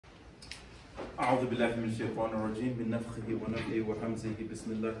أعوذ بالله من الشيطان الرجيم من نفخه ونفخه وهمزه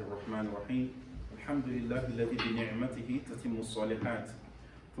بسم الله الرحمن الرحيم الحمد لله الذي بنعمته تتم الصالحات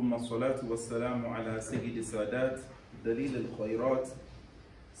ثم الصلاة والسلام على سيد السادات دليل الخيرات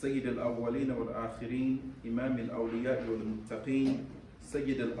سيد الأولين والآخرين إمام الأولياء والمتقين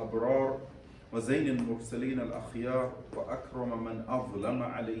سيد الأبرار وزين المرسلين الأخيار وأكرم من أظلم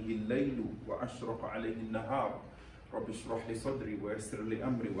عليه الليل وأشرق عليه النهار رب اشرح لي صدري ويسر لي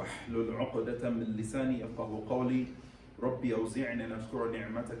أمري واحلل عقدة من لساني يفقهوا قولي ربي أوزعني أن أشكر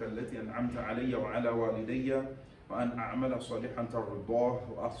نعمتك التي أنعمت علي وعلى والدي وأن أعمل صالحا ترضاه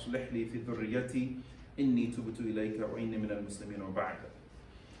وأصلح لي في ذريتي إني تبت إليك وإني من المسلمين وبعد.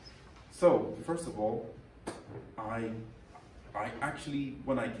 So, first of all, I actually,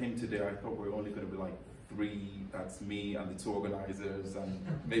 when I came today, I thought we were only going to be like 3, that's me and the 2 organizers and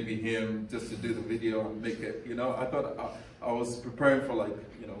maybe him just to do the video and make it, you know, I thought I was preparing for like,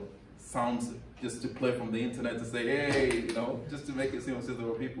 you know, sounds just to play from the internet to say, hey, you know, just to make it seem as if there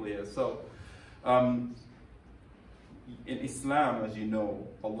were people here. So, in Islam, as you know,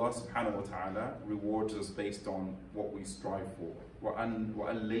 Allah subhanahu wa ta'ala rewards us based on what we strive for. وَأَنْ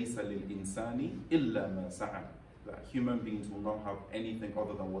لَيْسَ لِلْإِنسَانِ إِلَّا مَا سَعَى. That human beings will not have anything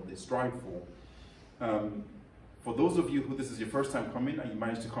other than what they strive for. For those of you who this is your first time coming and you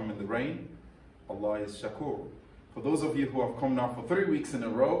managed to come in the rain, Allah is shakur. For those of you who have come now for 3 weeks in a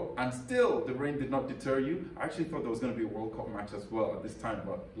row and still the rain did not deter you, I actually thought there was going to be a World Cup match as well at this time,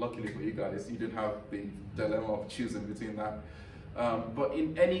 but luckily for you guys, you didn't have the dilemma of choosing between that. But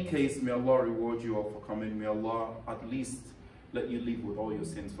in any case, may Allah reward you all for coming. May Allah at least let you leave with all your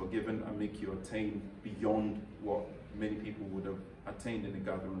sins forgiven and make you attain beyond what many people would have attained in a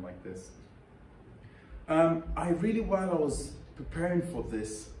gathering like this. While I was preparing for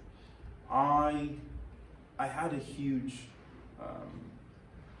this, I had a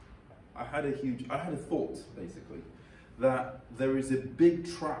thought basically that there is a big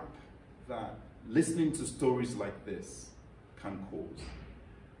trap that listening to stories like this can cause.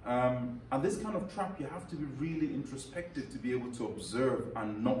 And this kind of trap, you have to be really introspective to be able to observe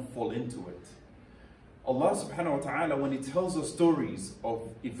and not fall into it. Allah subhanahu wa ta'ala, when He tells us stories of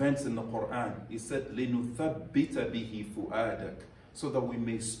events in the Quran, He said, لِنُثَبِّتَ بِهِ فُؤَادَكَ, so that we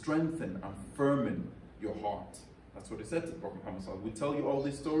may strengthen and firmen your heart. That's what He said to the Prophet Muhammad. We tell you all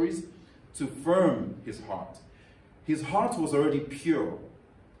these stories to firm his heart. His heart was already pure,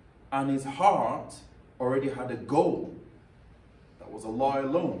 and his heart already had a goal. That was Allah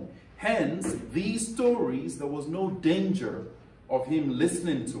alone. Hence, these stories, there was no danger of him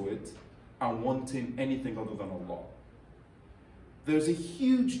listening to it and wanting anything other than Allah. There's a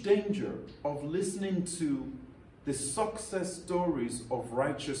huge danger of listening to the success stories of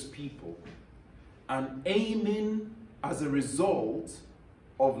righteous people and aiming, as a result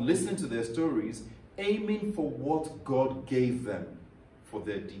of listening to their stories, aiming for what God gave them for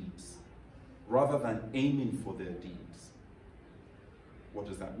their deeds, rather than aiming for their deeds. What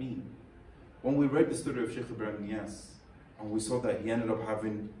does that mean? When we read the story of Sheikh Ibrahim Niyas, and we saw that he ended up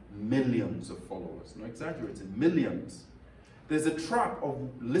having millions of followers, not exaggerating, millions. There's a trap of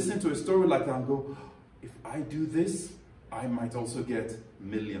listening to a story like that and go, if I do this, I might also get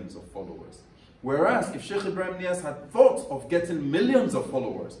millions of followers. Whereas if Sheikh Ibrahim Niyas had thought of getting millions of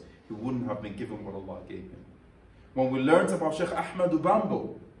followers, he wouldn't have been given what Allah gave him. When we learned about Sheikh Ahmad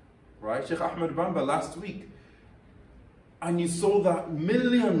Bamba, right? Sheikh Ahmad Bamba last week, and you saw that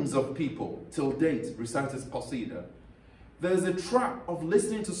millions of people till date recite his qasida. There's a trap of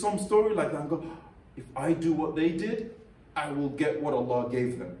listening to some story like that and go, if I do what they did, I will get what Allah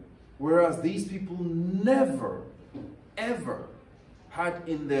gave them. Whereas these people never, ever had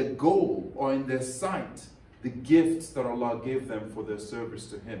in their goal or in their sight the gifts that Allah gave them for their service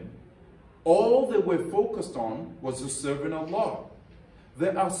to Him. All they were focused on was just serving Allah.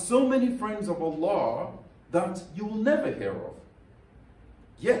 There are so many friends of Allah that you will never hear of.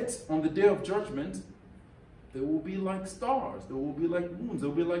 Yet, on the Day of Judgment, they will be like stars, they will be like moons, they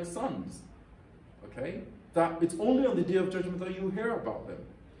will be like suns. Okay? That it's only on the Day of Judgment that you hear about them.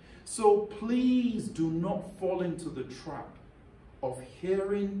 So please do not fall into the trap of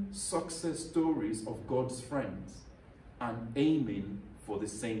hearing success stories of God's friends and aiming for the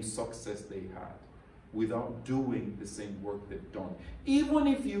same success they had without doing the same work they've done. Even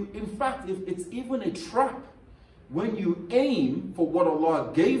if you, in fact, if it's even a trap when you aim for what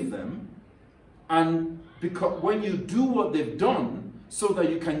Allah gave them, and because when you do what they've done so that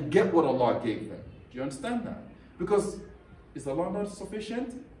you can get what Allah gave them. Do you understand that? Because is Allah not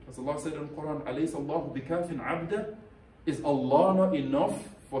sufficient? As Allah said in the Quran, أَلَيْسَ اللَّهُ بِكَافٍ عَبْدًا? Is Allah not enough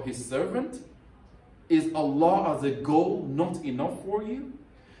for His servant? Is Allah as a goal not enough for you?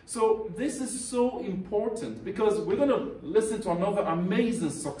 So this is so important because we're going to listen to another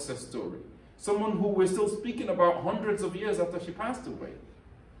amazing success story. Someone who we're still speaking about hundreds of years after she passed away.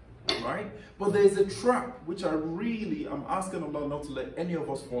 Right? But there's a trap which I'm asking Allah not to let any of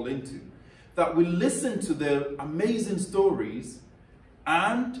us fall into. That we listen to their amazing stories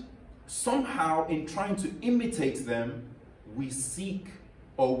and somehow in trying to imitate them, we seek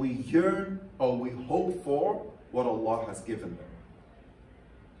or we yearn or we hope for what Allah has given them.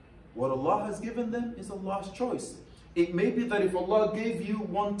 What Allah has given them is Allah's choice. It may be that if Allah gave you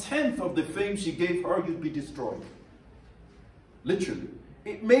 1/10 of the fame she gave her, you'd be destroyed. Literally.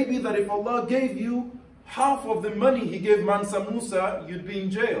 It may be that if Allah gave you half of the money He gave Mansa Musa, you'd be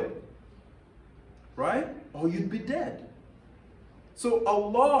in jail. Right? Or you'd be dead. So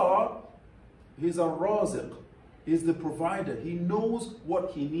Allah, He's a Raziq. He's the provider. He knows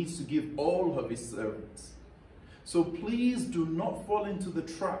what He needs to give all of His servants. So please do not fall into the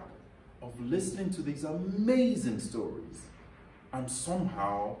trap of listening to these amazing stories and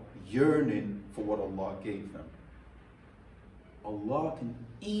somehow yearning for what Allah gave them. Allah can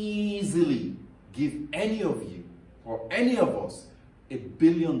easily give any of you or any of us 1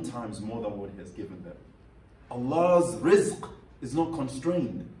 billion times more than what He has given them. Allah's rizq is not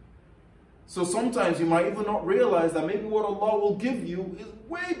constrained. So sometimes you might even not realize that maybe what Allah will give you is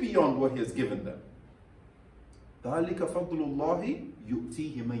way beyond what He has given them. ذَلِكَ فَضْلُ اللَّهِ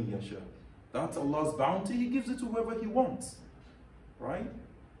يُؤْتِيهِ مَنْ يَشَاءُ. That's Allah's bounty. He gives it to whoever He wants. Right?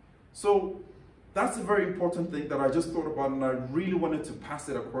 So that's a very important thing that I just thought about, and I really wanted to pass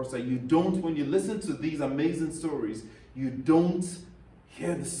it across, that you don't, when you listen to these amazing stories, you don't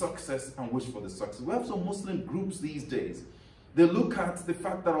hear the success and wish for the success. We have some Muslim groups these days. They look at the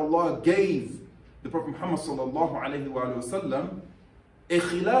fact that Allah gave the Prophet Muhammad sallallahu alayhi wa sallam a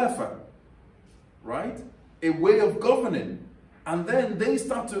khilafah, right? A way of governing. And then they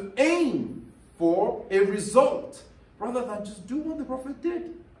start to aim for a result rather than just do what the Prophet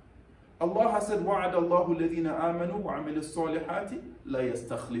did. Allah has said, وَعَدَ اللَّهُ الَّذِينَ آمَنُوا وَعَمِلُوا الصَّالِحَاتِ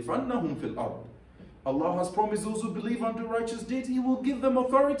لَيَسْتَخْلِفَنَّهُمْ فِي الْأَرْضِ. Allah has promised those who believe and do righteous deeds, He will give them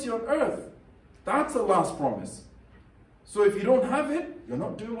authority on earth. That's Allah's promise. So if you don't have it, you're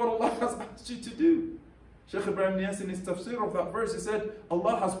not doing what Allah has asked you to do. Shaykh Ibrahim Niyas in his tafsir of that verse, he said,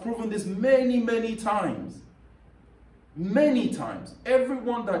 Allah has proven this many, many times. Many times.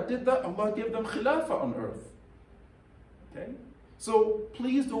 Everyone that did that, Allah gave them khilafah on earth. Okay? So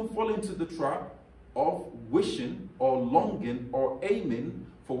please don't fall into the trap of wishing or longing or aiming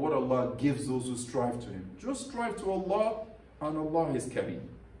for what Allah gives those who strive to Him. Just strive to Allah, and Allah is Kareem.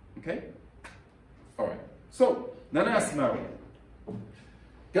 Okay? Alright. So, Nana Asma'u.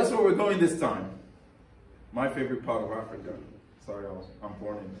 Guess where we're going this time? My favorite part of Africa. Sorry, I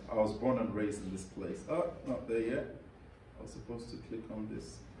was born and raised in this place. Oh, not there yet. I was supposed to click on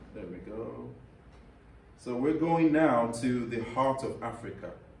this. There we go. So we're going now to the heart of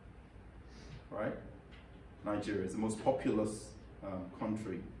Africa, right? Nigeria is the most populous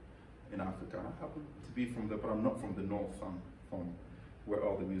country in Africa. I happen to be from there, but I'm not from the north. I'm from where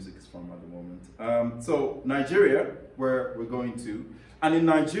all the music is from at the moment. So Nigeria, where we're going to, and in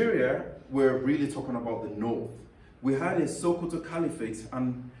Nigeria, we're really talking about the north. We had a Sokoto Caliphate,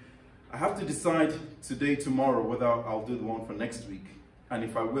 and I have to decide today, tomorrow, whether I'll do the one for next week. And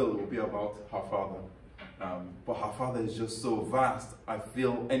if I will, it will be about her father. But her father is just so vast. I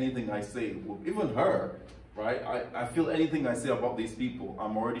feel anything I say, well, even her, right? I feel anything I say about these people,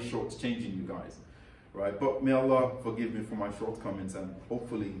 I'm already shortchanging you guys, right? But may Allah forgive me for my shortcomings, and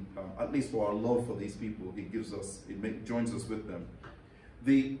hopefully, at least for our love for these people, He gives us, joins us with them.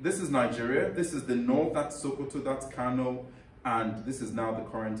 This is Nigeria. This is the north. That's Sokoto. That's Kano. And this is now the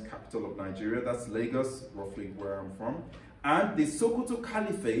current capital of Nigeria. That's Lagos, roughly where I'm from. And the Sokoto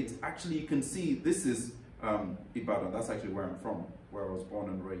Caliphate, actually you can see this is Ibadan. That's actually where I'm from, where I was born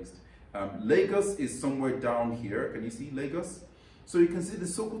and raised. Lagos is somewhere down here. Can you see Lagos? So you can see the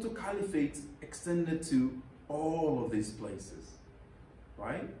Sokoto Caliphate extended to all of these places,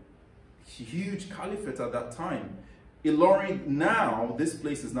 right? Huge caliphate at that time. Ilorin now, this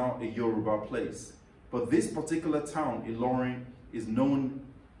place is now a Yoruba place. But this particular town, Ilorin, is known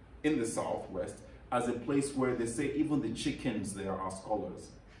in the southwest as a place where they say even the chickens there are scholars,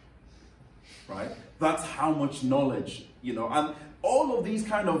 right? That's how much knowledge, you know, and all of these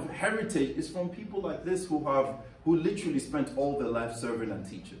kind of heritage is from people like this who literally spent all their life serving and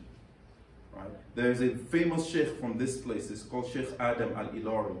teaching, right? There's a famous sheikh from this place, it's called Sheikh Adam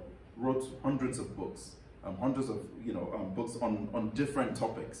Al-Ilori, wrote hundreds of books. Hundreds of books on different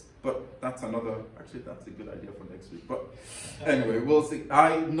topics, but that's a good idea for next week. But anyway, we'll see.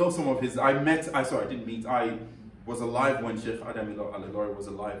 I know some of his. I was alive when Sheikh Adam Al-Ilori was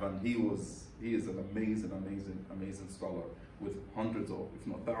alive, and he is an amazing scholar with hundreds of, if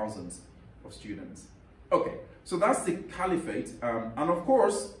not thousands, of students. Okay, so that's the caliphate, and of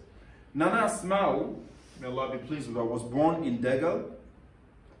course, Nana Asma'u, may Allah be pleased with her, was born in Degal,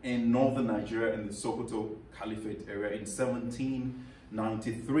 in northern Nigeria, in the Sokoto Caliphate area, in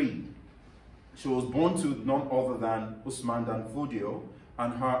 1793. She was born to none other than Usman Dan Fodio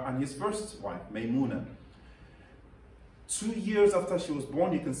and his first wife, Maimuna. 2 years after she was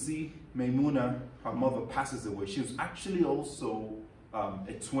born, you can see Maimuna, her mother, passes away. She was actually also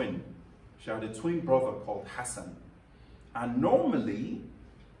a twin. She had a twin brother called Hassan. And normally,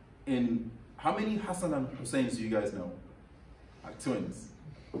 how many Hassan and Husseins do you guys know? Like twins.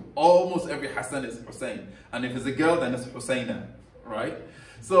 Almost every Hassan is Hussein. And if it's a girl, then it's Husseina, right?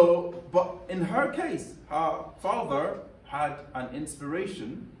 So, but in her case, her father had an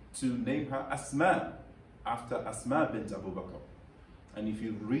inspiration to name her Asma, after Asma bint Abu Bakr. And if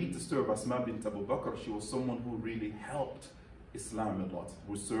you read the story of Asma bint Abu Bakr, she was someone who really helped Islam a lot,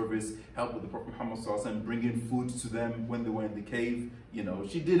 with service, helped with the Prophet Muhammad Sallallahu Alaihi Wasallam, bringing food to them when they were in the cave. You know,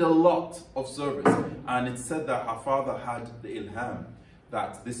 she did a lot of service. And it's said that her father had the ilham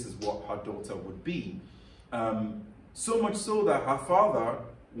that this is what her daughter would be. So much so that her father,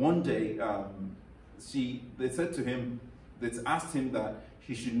 one day, they said to him, they asked him that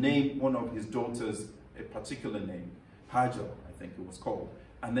he should name one of his daughters a particular name, Hajar, I think it was called.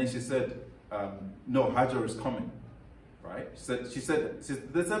 And then she said, no, Hajar is coming, right?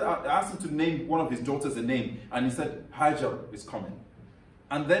 They asked him to name one of his daughters a name, and he said, Hajar is coming.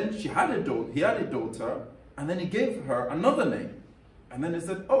 And then he had a daughter, and then he gave her another name. And then he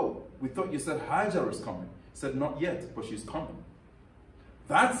said, oh, we thought you said Hajar is coming. He said, not yet, but she's coming.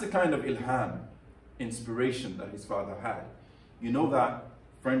 That's the kind of ilham, inspiration that his father had. You know that,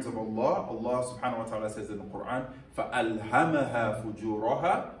 friends of Allah, Allah subhanahu wa ta'ala says in the Quran, فَأَلْهَمَهَا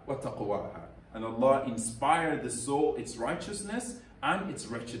فُجُورَهَا وَتَقْوَاهَا. And Allah inspired the soul, its righteousness and its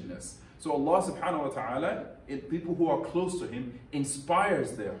wretchedness. So Allah subhanahu wa ta'ala, people who are close to Him,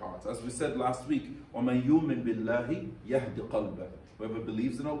 inspires their hearts. As we said last week, وَمَن يُؤْمِن بِاللَّهِ يَهْدِ قَلْبَهُ. Whoever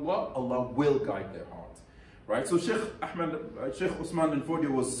believes in Allah, Allah will guide their heart. Right? So Sheikh Usman bin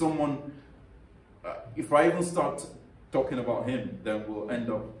Fodio was someone, if I even start talking about him, then we'll end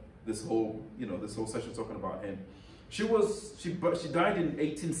up this whole session talking about him. She died in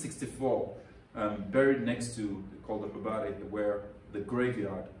 1864, buried next to, called the Hubari, where the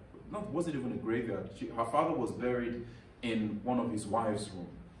graveyard, wasn't even a graveyard. Her father was buried in one of his wife's room,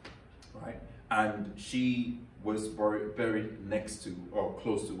 right? And she was buried next to, or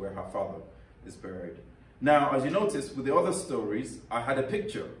close to where her father is buried. Now, as you notice, with the other stories, I had a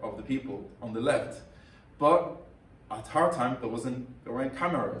picture of the people on the left, but at her time, there weren't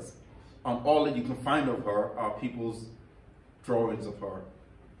cameras. And all that you can find of her are people's drawings of her.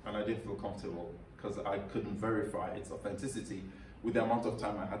 And I didn't feel comfortable because I couldn't verify its authenticity with the amount of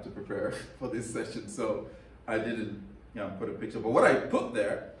time I had to prepare for this session. So I didn't put a picture. But what I put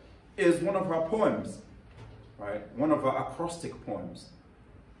there is one of her poems, right? One of her acrostic poems.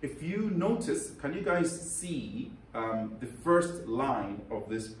 If you notice, can you guys see the first line of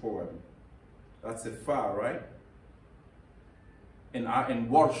this poem? That's a fa, right? In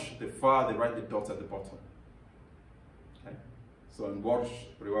Warsh, the fa, they write the dot at the bottom. Okay? So in Warsh,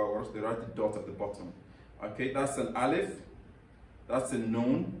 they write the dot at the bottom. Okay, that's an alif, that's a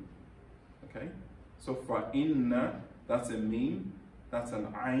noon. Okay, so fa inna, that's a meme, that's an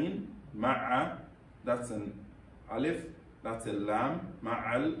ayn, ma'a, that's an alif, that's a lam,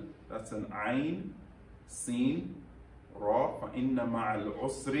 ma'al, that's an ayn, sin, ra, fa inna ma'al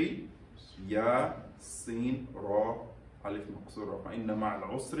usri, ya, sin, ra, alif maqsura, fa inna ma'al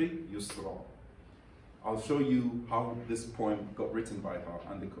usri, yusra. I'll show you how this poem got written by her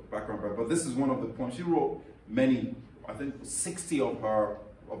and the background. But this is one of the poems. She wrote many, I think 60 of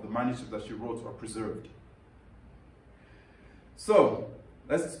the manuscripts that she wrote are preserved. So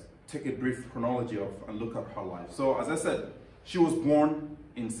let's take a brief chronology and look at her life. So as I said, she was born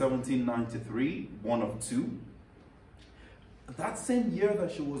in 1793, one of two. That same year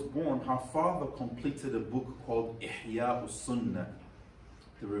that she was born, her father completed a book called Ihya Sunnah,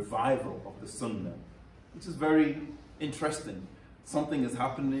 the revival of the Sunnah, which is very interesting. Something is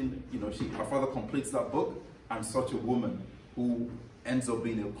happening, her father completes that book, and such a woman who ends up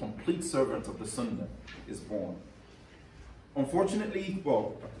being a complete servant of the Sunnah is born. Unfortunately,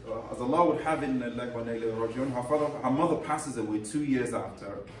 well, as Allah would have in her mother passes away 2 years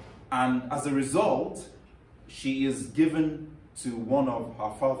after, and as a result, she is given to one of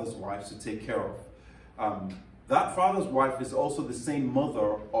her father's wives to take care of. That father's wife is also the same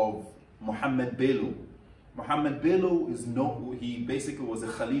mother of Muhammad Bello, Muhammad Bello is no, he basically was a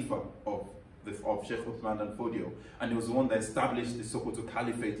Khalifa of Sheikh Uthman and Fodio, and he was the one that established the Sokoto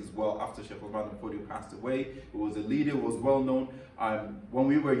Caliphate as well after Sheikh Uthman and Fodio passed away. He was a leader, was well known. When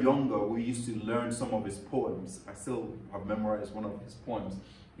we were younger, we used to learn some of his poems. I still have memorized one of his poems,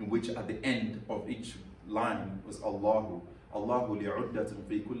 in which at the end of each line was Allahu. Allahu li'uddatin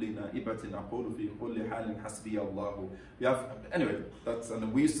fi kulli na'ibatin aqulu fi kulli halin hasbi Allahu. Anyway,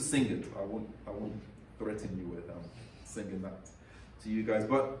 and we used to sing it. I won't threaten you with singing that to you guys.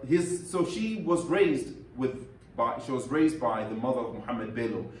 But so she was raised by the mother of Muhammad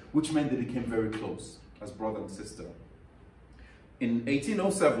Bello, which meant they became very close as brother and sister. In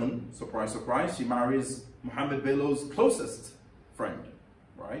 1807, surprise, surprise, she marries Muhammad Bello's closest friend,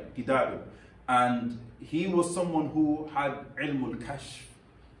 right, Gidado. And he was someone who had ilmul kashf,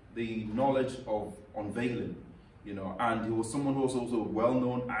 the knowledge of unveiling, you know, and he was someone who was also a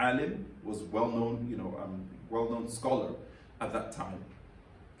well-known alim, was well-known, you know, well-known scholar at that time.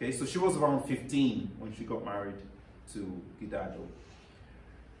 Okay, so she was around 15 when she got married to Gidado.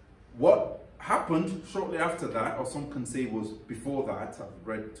 What happened shortly after that, or some can say was before that, I've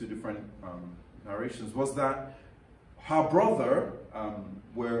read two different narrations, was that her brother,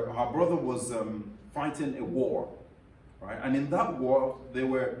 was fighting a war, right? And in that war, they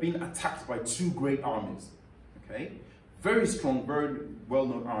were being attacked by two great armies, okay? Very strong, very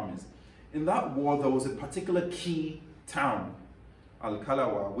well-known armies. In that war, there was a particular key town,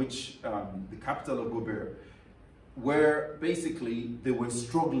 Al-Kalawa, which, the capital of Gobir, where basically they were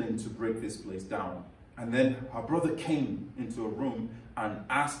struggling to break this place down. And then her brother came into a room and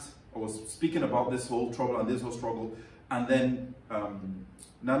asked, or was speaking about this whole trouble and this whole struggle. And then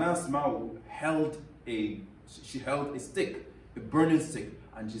Nana Asma'u held a stick, a burning stick,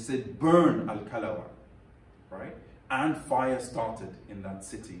 and she said, "Burn Al-Kalawa," right? And fire started in that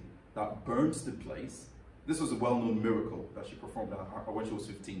city that burnt the place. This was a well-known miracle that she performed when she was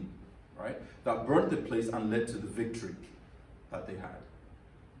 15, right? That burnt the place and led to the victory that they had,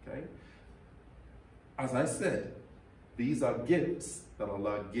 okay? As I said, these are gifts that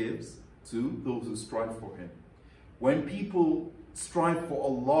Allah gives to those who strive for Him. When people strive for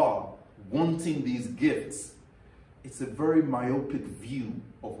Allah, wanting these gifts, it's a very myopic view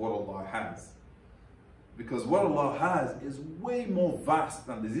of what Allah has. Because what Allah has is way more vast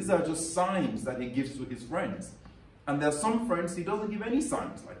than this. These are just signs that He gives to His friends. And there are some friends He doesn't give any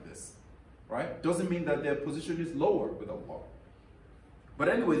signs like this, right? Doesn't mean that their position is lower with Allah. But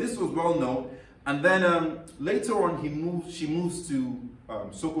anyway, this was well known. And then later on, she moves to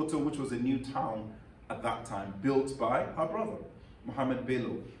Sokoto, which was a new town at that time, built by her brother, Muhammad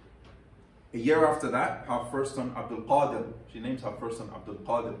Bello. A year after that, her first son, Abdul Qadir, she names her first son Abdul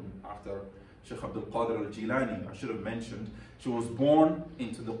Qadir after Sheikh Abdul Qadir al-Jilani. I should have mentioned, she was born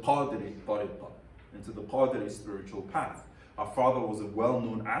into the Qadiri tariqa, into the Qadiri spiritual path. Her father was a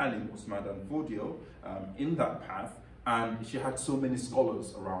well-known alim, Uthman and Fodio, in that path, and she had so many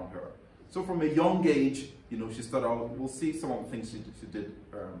scholars around her. So from a young age, you know, she started out, we'll see some of the things she did,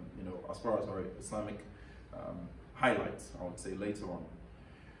 you know, as far as her Islamic highlights, I would say, later on.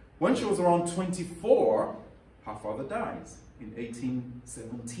 When she was around 24, her father dies in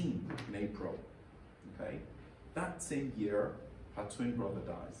 1817, in April, okay? That same year, her twin brother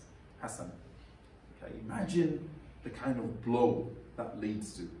dies, Hassan. Okay, imagine the kind of blow that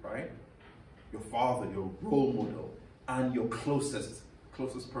leads to, right? Your father, your role model, and your closest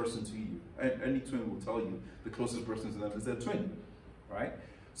person to you. Any twin will tell you the closest person to them is their twin, right?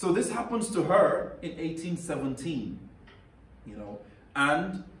 So this happens to her in 1817, you know,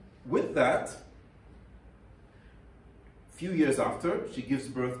 and with that, a few years after, she gives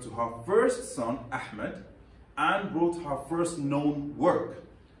birth to her first son, Ahmed, and wrote her first known work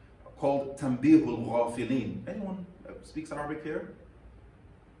called Tanbihul Ghafilin. Anyone speaks Arabic here?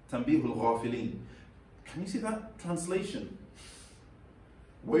 Tanbihul Ghafilin. Can you see that translation?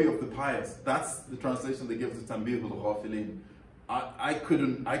 Way of the pious. That's the translation they give to Tanbihul Ghafilin. I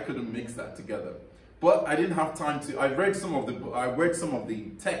couldn't mix that together. But I didn't have time to. I read some of the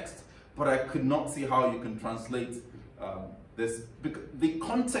text, but I could not see how you can translate this. The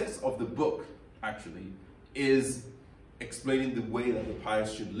context of the book actually is explaining the way that the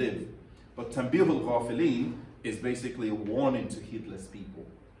pious should live. But Tanbihul Ghafilin is basically a warning to heedless people,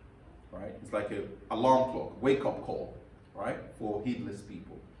 right? It's like an alarm clock, wake-up call, right, for heedless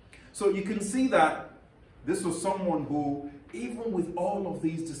people. So you can see that this was someone who, even with all of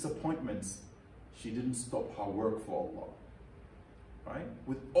these disappointments, she didn't stop her work for Allah, right?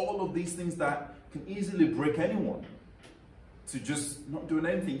 With all of these things that can easily break anyone to just not doing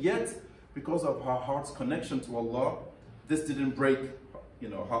anything. Yet, because of her heart's connection to Allah, this didn't break you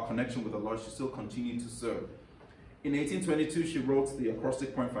know, her connection with Allah, she still continued to serve. In 1822, she wrote the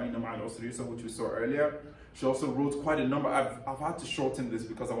acrostic poem فَإِنَّ مَعَ الْعُسْرِ يُسْرًا, which we saw earlier. She also wrote quite a number. I've had to shorten this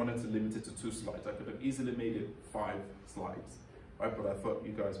because I wanted to limit it to 2 slides. I could have easily made it 5 slides, right? But I thought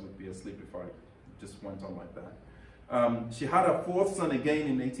you guys would be asleep if I just went on like that. She had a 4th son again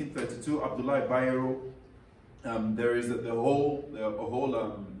in 1832, Abdullah Bayero. There is a whole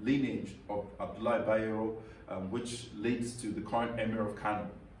lineage of Abdullah Bayero, which leads to the current Emir of Kano,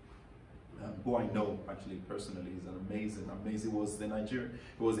 who I know actually personally. Is an amazing. He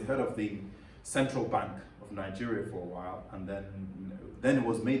was the head of the Central Bank of Nigeria for a while, and then he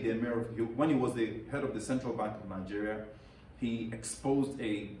was made the Emir of. When he was the head of the Central Bank of Nigeria, he exposed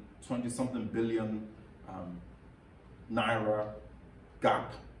a 20-something billion naira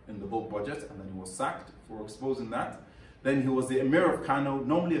gap in the whole budget, and then he was sacked for exposing that. Then he was the Emir of Kano.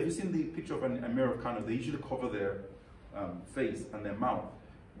 Normally, have you seen the picture of an Emir of Kano? They usually cover their face and their mouth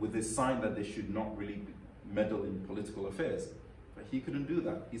with this sign that they should not really meddle in political affairs. But he couldn't do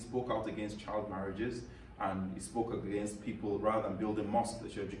that. He spoke out against child marriages, and he spoke against people, rather than building mosques, they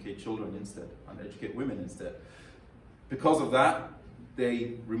should educate children instead, and educate women instead. Because of that,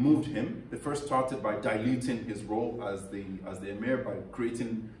 they removed him. They first started by diluting his role as the Emir by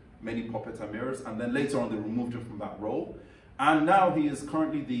creating many puppet emirs, and then later on they removed him from that role. And now he is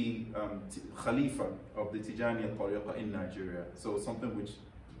currently the Khalifa of the Tijaniya Tariqa in Nigeria. So something which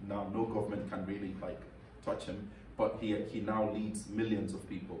now no government can really touch him, but he now leads millions of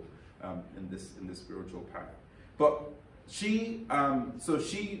people in this spiritual path. But that's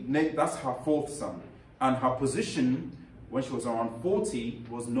her 4th son, and her position when she was around 40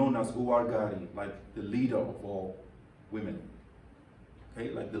 was known as Uwargari, like the leader of all women. Okay,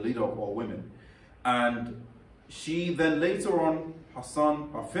 like the leader of all women. And she then later on, her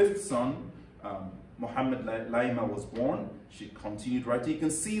 5th son, Muhammad Laima, was born. She continued writing. You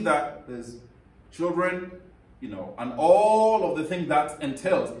can see that there's children, you know, and all of the things that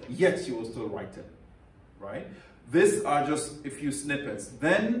entails, yet she was still writing, right? These are just a few snippets.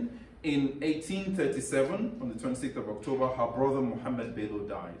 Then in 1837, on the 26th of October, her brother Muhammad Bello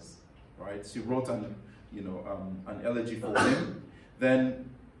dies, right? She wrote an elegy for him. Then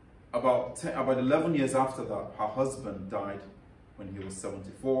about 11 years after that, her husband died when he was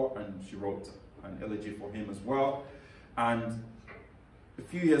 74, and she wrote an elegy for him as well. And a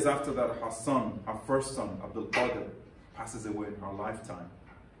few years after that, her first son, Abdul Qadir, passes away in her lifetime,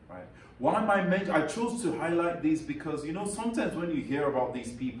 right? Why am I chose to highlight these because, you know, sometimes when you hear about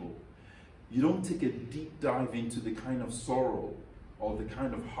these people, you don't take a deep dive into the kind of sorrow or the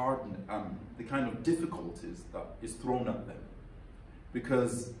kind of the kind of difficulties that is thrown at them.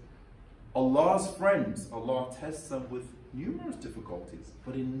 Because Allah's friends, Allah tests them with numerous difficulties,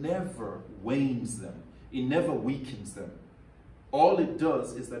 but it never wanes them. It never weakens them. All it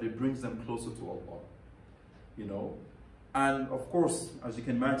does is that it brings them closer to Allah, you know. And of course, as you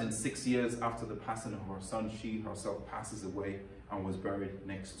can imagine, 6 years after the passing of her son, she herself passes away and was buried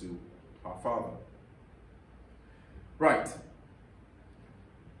next to her father. Right.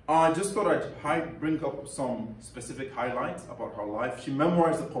 I just thought I'd bring up some specific highlights about her life. She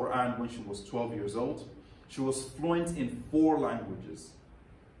memorized the Quran when she was 12 years old. She was fluent in 4 languages,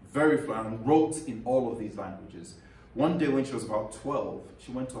 very fluent, and wrote in all of these languages. One day when she was about 12,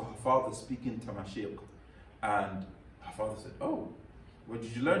 she went to her father speaking Tamashiq, and her father said, "Oh, where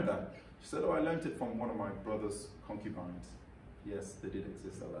did you learn that?" She said, "Oh, I learned it from one of my brother's concubines." Yes, they did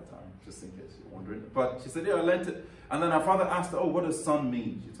exist at that time, just in case you're wondering. But she said, "Yeah, I learned it." And then her father asked her, "Oh, what does sun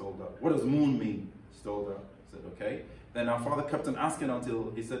mean?" She told her. "What does moon mean?" She told her. She said, "Okay." Then her father kept on asking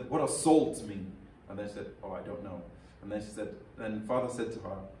until he said, "What does salt mean?" And then she said, "Oh, I don't know." And then she said, then father said to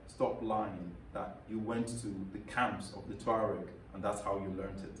her, "Stop lying that you went to the camps of the Tuareg and that's how you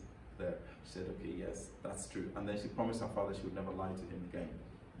learned it there." She said, "Okay, yes, that's true." And then she promised her father she would never lie to him again,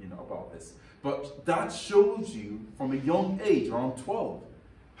 you know, about this. But that shows you from a young age, around 12,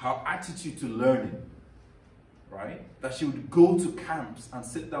 her attitude to learning, right? That she would go to camps and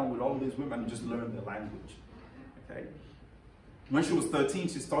sit down with all these women and just learn the language, okay? When she was 13,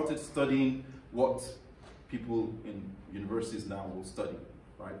 she started studying what people in universities now will study,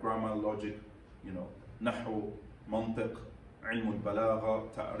 right? Grammar, logic, you know, nahu, mantiq, ilm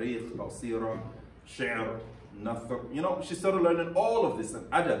al-balagha, ta'rikh, basira, shi'r, nathr. You know, she started learning all of this and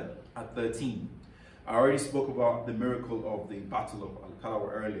adab at 13. I already spoke about the miracle of the Battle of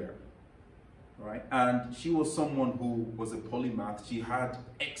Al-Kalawa earlier, right? And she was someone who was a polymath. She had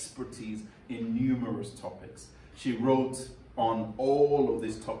expertise in numerous topics. She wrote on all of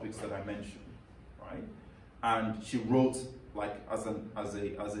these topics that I mentioned, right? And she wrote like as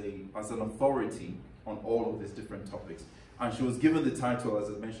an authority on all of these different topics. And she was given the title, as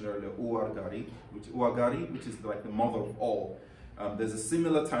I mentioned earlier, Uwagari, which is like the mother of all. There's a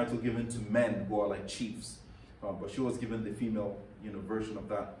similar title given to men who are like chiefs, but she was given the female, version of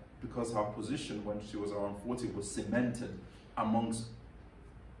that because her position when she was around 40 was cemented amongst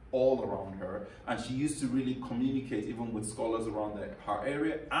all around her, and she used to really communicate even with scholars around her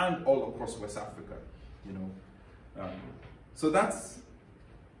area and all across West Africa, so that's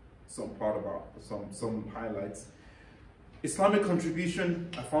some part about some highlights. Islamic contribution,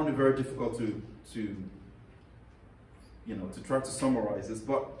 I found it very difficult to try to summarize this,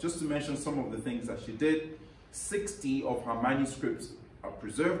 but just to mention some of the things that she did. 60 of her manuscripts are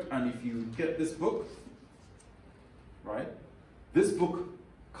preserved, and if you get this book, right, this book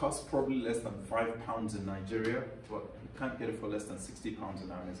costs probably less than £5 in Nigeria, but you can't get it for less than £60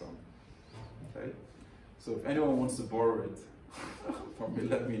 in Amazon. Okay, so if anyone wants to borrow it from me,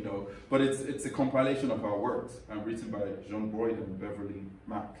 let me know. But it's a compilation of our works, written by John Boyd and Beverly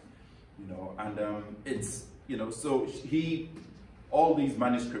Mack, and it's so all these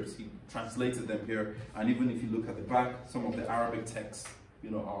manuscripts, he translated them here, and even if you look at the back, some of the Arabic texts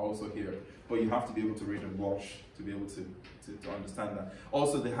are also here, but you have to be able to read and wash to be able to understand that.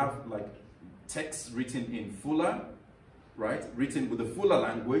 Also, they have like texts written in Fula, right? Written with the Fula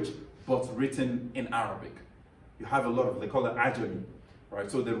language, but written in Arabic. You have a lot of, they call it Ajami, right?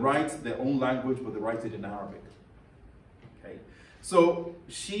 So they write their own language, but they write it in Arabic. Okay. So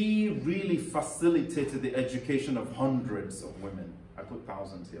she really facilitated the education of hundreds of women. I put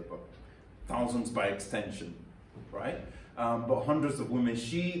thousands here, but thousands by extension, right? But hundreds of women.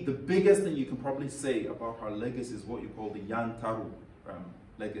 The biggest thing you can probably say about her legacy is what you call the Yantaru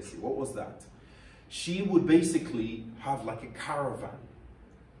legacy. What was that? She would basically have like a caravan,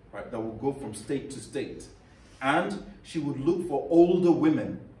 right, that would go from state to state. And she would look for older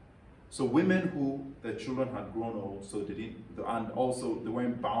women. So women who their children had grown old, so and also they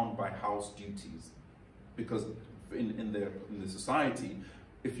weren't bound by house duties. Because in the society,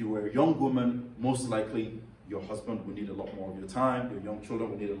 if you were a young woman, most likely your husband would need a lot more of your time, your young children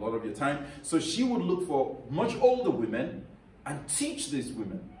would need a lot of your time. So she would look for much older women and teach these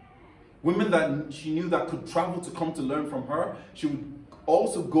women. Women that she knew that could travel to come to learn from her. She would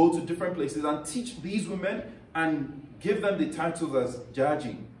also go to different places and teach these women and give them the titles as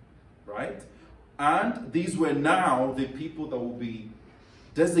Jaji, right? And these were now the people that will be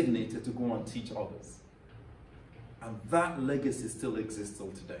designated to go and teach others. And that legacy still exists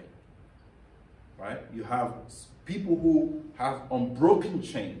till today, right? You have people who have unbroken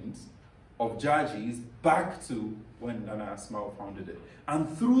chains of Jajis back to when Nana Asma'u founded it.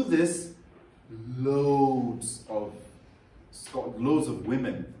 And through this, loads of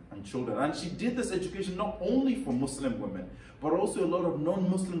women and children. And she did this education not only for Muslim women, but also a lot of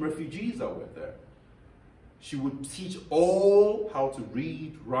non-Muslim refugees that were there. She would teach all how to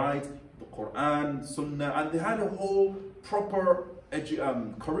read, write, the Quran, Sunnah, and they had a whole proper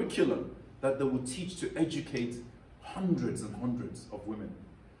curriculum that they would teach to educate hundreds and hundreds of women.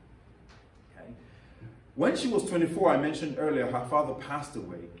 Okay. When she was 24, I mentioned earlier, her father passed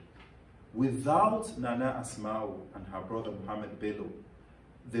away. Without Nana Asma'u and her brother Muhammad Bello,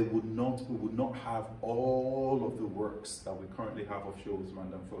 we would not have all of the works that we currently have of Sheikh Usman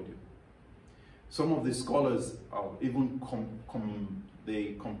Dan Fodio. Some of the scholars even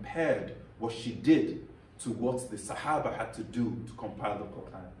they compared what she did to what the Sahaba had to do to compile the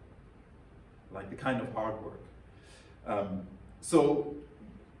Quran, like the kind of hard work. So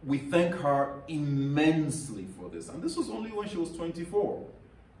we thank her immensely for this, and this was only when she was 24,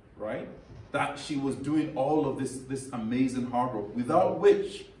 right? That she was doing all of this amazing hard work, without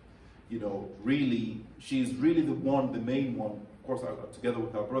which, really, she's really the main one, of course, together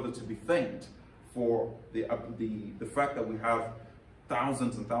with her brother, to be thanked for the fact that we have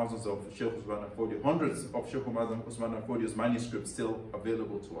thousands and thousands of Sheikh Usman Dan Fodio, hundreds of Sheikh Usman Dan Fodio's manuscripts still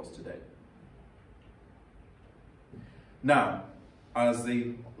available to us today. Now, as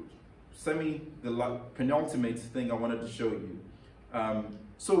the penultimate thing I wanted to show you.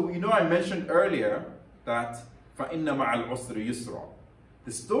 So, I mentioned earlier that فَإِنَّ مَعَ الْعُسْرِ يُسْرًا.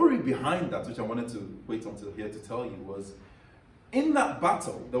 The story behind that, which I wanted to wait until here to tell you, was in that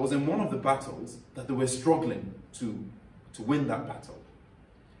battle, there was in one of the battles that they were struggling to win that battle.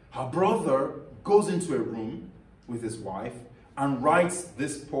 Her brother goes into a room with his wife and writes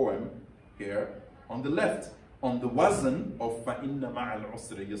this poem here on the left, on the wazn of فَإِنَّ مَعَ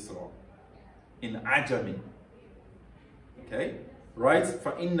الْعُسْرِ يُسْرًا, in Ajami. Okay? Right?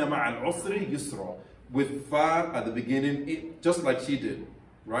 فَإِنَّ مَعَ الْعُسْرِ يُسْرًا, with fa at the beginning, just like she did,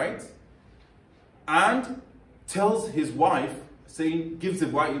 right? And tells his wife, saying, gives the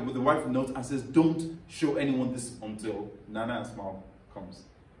wife a note and says, don't show anyone this until Nana Asma'u comes.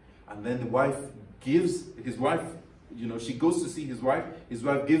 And then the wife gives, his wife, you know, she goes to see his wife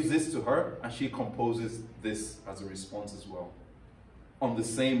gives this to her, and she composes this as a response as well. On the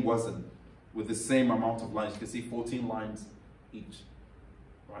same wazn, with the same amount of lines. You can see 14 lines each,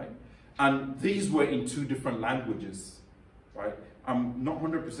 right? And these were in 2 different languages, right? I'm not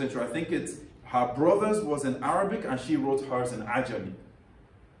 100% sure. I think it's, her brother's was in Arabic and she wrote hers in Ajami,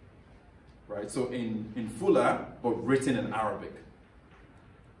 right? So in Fula, but written in Arabic,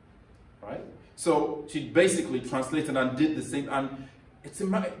 right? So she basically translated and did the same. And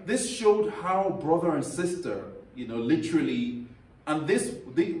this showed how brother and sister, you know, literally, and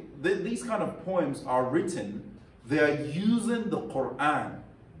these kind of poems are written, they are using the Quran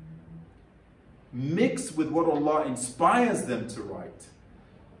mixed with what Allah inspires them to write,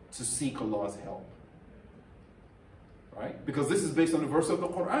 to seek Allah's help. Right? Because this is based on a verse of the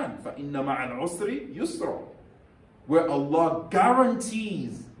Quran, فَإِنَّ مَعَ الْعُسْرِ يُسْرًا, where Allah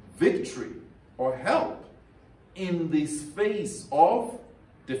guarantees victory or help in this face of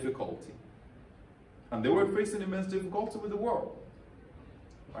difficulty. And they were facing immense difficulty with the world.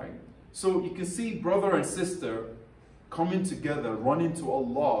 Right? So you can see brother and sister coming together, running to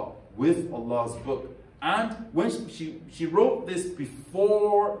Allah with Allah's book. And when she wrote this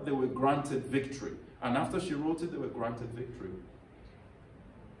before they were granted victory. And after she wrote it, they were granted victory.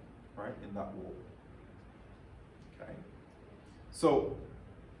 Right? In that war. Okay. So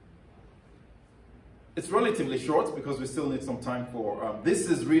it's relatively short because we still need some time for this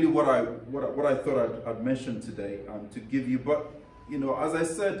is really what I thought I'd mention today to give you. But you know, as I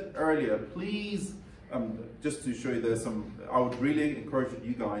said earlier, please, just to show you, there's some, I would really encourage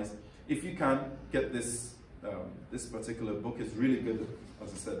you guys, if you can, get this this particular book. Is really good.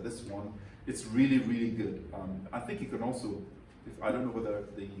 As I said, this one, it's really, really good. I think you can also, I don't know whether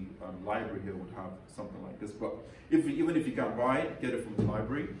the library here would have something like this, but even if you can't buy it, get it from the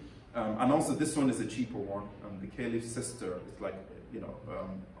library. And also this one is a cheaper one. The Caliph's Sister is like, you know,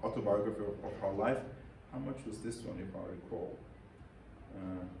 autobiography of her life. How much was this one, if I recall? Oh,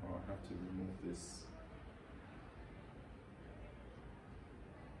 I have to remove this.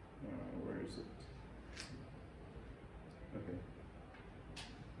 Where is it? Okay.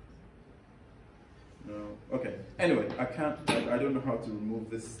 No. Okay. Anyway, I don't know how to remove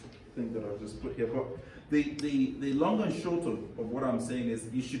this thing that I've just put here. But the long and short of what I'm saying is,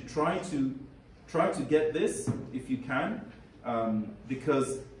 you should try to get this if you can,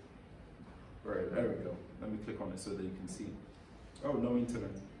 because. Right, there we go. Let me click on it so that you can see. Oh, no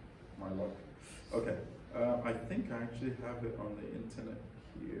internet. My luck. Okay. I think I actually have it on the internet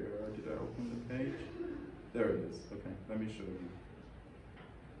here. Did I open the page? There it is. Okay, let me show you.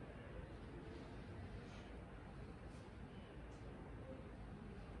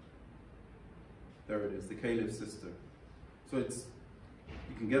 There it is, the Caliph's Sister. So you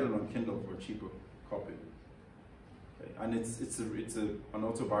can get it on Kindle for a cheaper copy. Okay. And it's an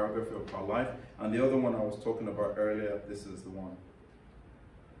autobiography of her life. And the other one I was talking about earlier, this is the one.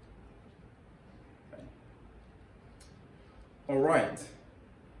 Okay. All right.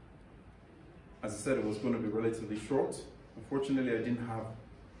 As I said, it was going to be relatively short. Unfortunately,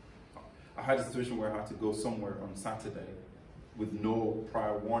 I had a situation where I had to go somewhere on Saturday with no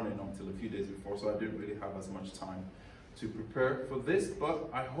prior warning until a few days before, so I didn't really have as much time to prepare for this. But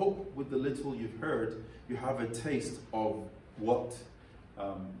I hope with the little you've heard, you have a taste of what,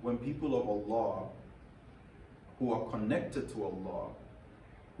 when people of Allah, who are connected to Allah,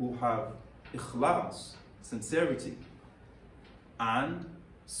 who have ikhlas, sincerity, and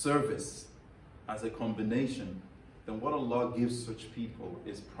service as a combination, then what Allah gives such people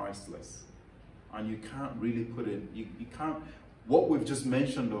is priceless. And you can't really put it, you can't, what we've just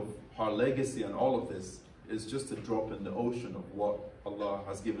mentioned of her legacy and all of this is just a drop in the ocean of what Allah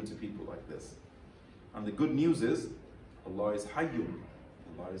has given to people like this. And the good news is, Allah is Hayyun,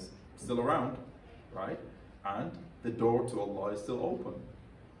 Allah is still around, right? And the door to Allah is still open.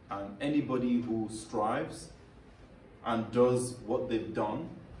 And anybody who strives and does what they've done,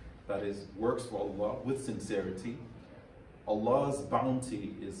 that is, works for Allah with sincerity, Allah's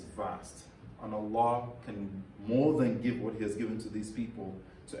bounty is vast. And Allah can more than give what He has given to these people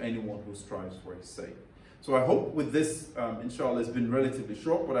to anyone who strives for His sake. So I hope with this, inshallah, it's been relatively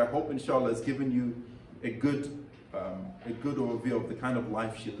short, but I hope, inshallah, it's given you a good overview of the kind of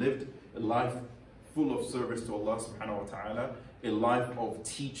life she lived, a life full of service to Allah subhanahu wa ta'ala, a life of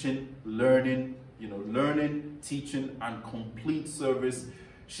teaching, learning, learning, teaching, and complete service.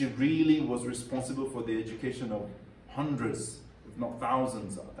 She really was responsible for the education of hundreds, if not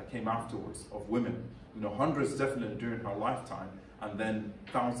thousands that came afterwards of women. You know, hundreds definitely during her lifetime, and then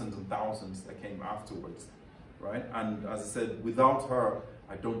thousands and thousands that came afterwards, right? And as I said, without her,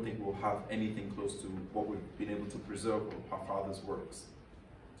 I don't think we'll have anything close to what we've been able to preserve of our father's works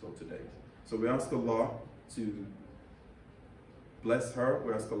till today. So we ask Allah to bless her.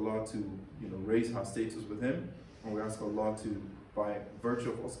 We ask Allah to, you know, raise her status with Him, and we ask Allah to, by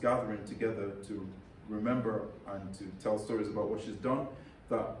virtue of us gathering together to remember and to tell stories about what she's done,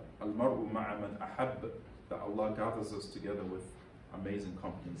 that al-mar'u ma'a man ahab, that Allah gathers us together with amazing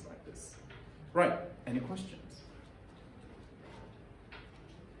companies like this. Right, any questions?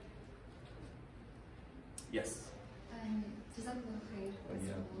 Yes? Jazakallah khair, first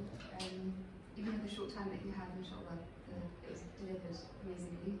of all. Even in the short time that you have, inshallah, it was delivered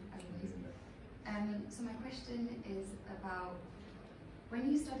amazingly, as always. So my question is about,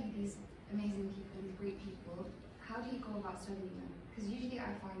 when you study these amazing people, these great people, how do you go about studying them? Because usually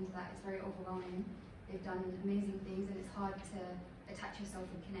I find that it's very overwhelming. They've done amazing things and it's hard to attach yourself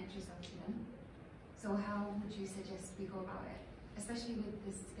and connect yourself to them. So how would you suggest we go about it? Especially with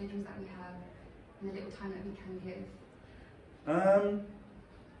the schedules that we have and the little time that we can give.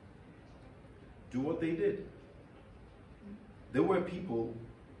 Do what they did. There were people,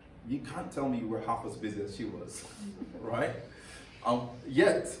 you can't tell me you were half as busy as she was, right?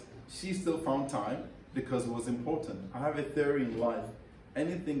 Yet, she still found time because it was important. I have a theory in life,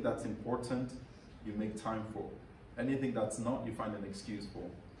 anything that's important, you make time for. Anything that's not, you find an excuse for,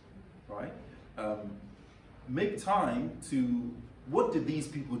 right? Make time to, what did these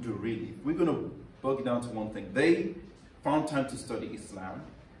people do really? We're gonna bug it down to one thing. They found time to study Islam.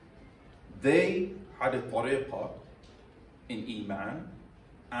 They had a tariqah in Iman,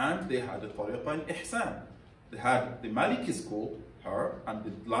 and they had a tariqah in Ihsan. They had the Maliki school, her, and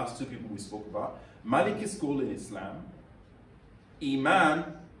the last two people we spoke about. Maliki school in Islam, Iman,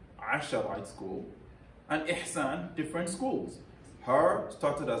 Asharite school, and Ihsan, different schools. Her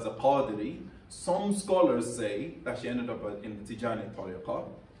started as a Qadiri. Some scholars say that she ended up in the Tijani tariqah,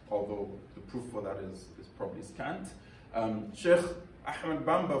 although the proof for that is probably scant. Sheikh Ahmed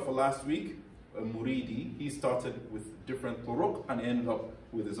Bamba for last week, Muridi, he started with different turuq and ended up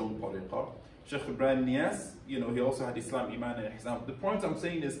with his own tariqah. Sheikh Ibrahim Niyas, you know, he also had Islam, Iman and Ihsan. The point I'm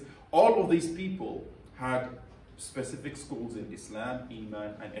saying is all of these people had specific schools in Islam,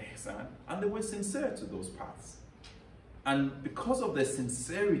 Iman and Ihsan, and they were sincere to those paths. And because of their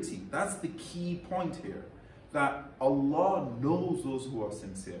sincerity, that's the key point here, that Allah knows those who are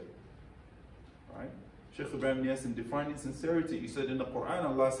sincere, right? Sheikh Ibrahim Niyas, in defining sincerity, he said in the Quran,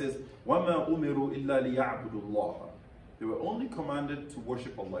 Allah says, وَمَا أُمِرُوا إِلَّا لِيَعْبُدُوا اللَّهَ. They were only commanded to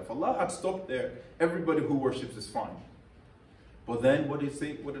worship Allah. If Allah had stopped there, everybody who worships is fine. But then what did he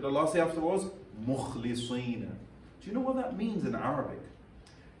say? What did Allah say afterwards? مُخْلِصِينَ. Do you know what that means in Arabic?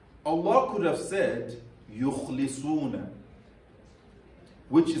 Allah could have said يُخْلِصُونَ,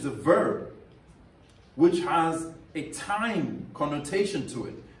 which is a verb, which has a time connotation to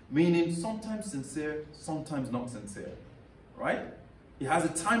it, meaning sometimes sincere, sometimes not sincere, right? It has a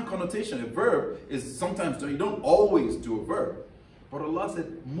time connotation. A verb is sometimes, you don't always do a verb. But Allah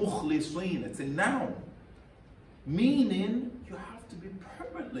said, mukhlisin, it's a noun. Meaning, you have to be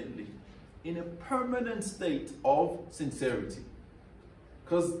permanently in a permanent state of sincerity.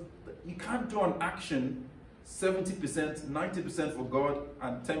 Because you can't do an action 70%, 90% for God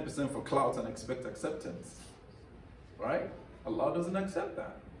and 10% for clout and expect acceptance. Right? Allah doesn't accept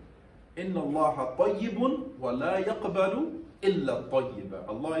that. Inna Allah tayyibun wa la yaqbalu illa tayyiba.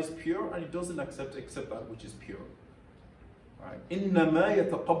 Allah is pure and He doesn't accept except that which is pure. Right? Innama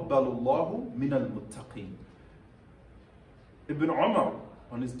yataqabbalu Allahu min al-muttaqin. Ibn Umar,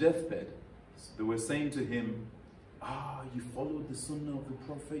 on his deathbed, they were saying to him, you followed the sunnah of the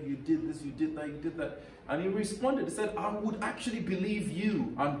Prophet, you did this, you did that, you did that. And he responded, he said, I would actually believe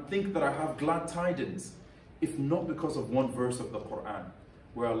you and think that I have glad tidings, if not because of one verse of the Quran,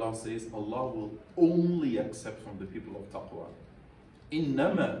 where Allah says, Allah will only accept from the people of taqwa.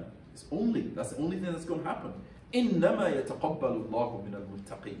 Innama, it's only, that's the only thing that's going to happen. Innama yataqabbalu Allahu min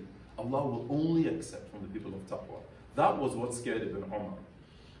al-muttaqin. Allah will only accept from the people of taqwa. That was what scared Ibn Umar.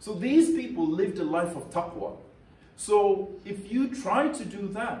 So these people lived a life of taqwa. So if you try to do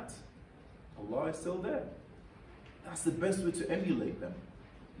that, Allah is still there. That's the best way to emulate them.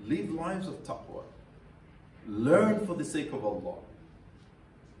 Live lives of taqwa. Learn for the sake of Allah.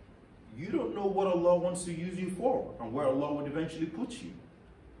 You don't know what Allah wants to use you for and where Allah would eventually put you.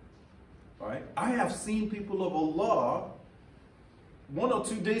 Right? I have seen people of Allah 1 or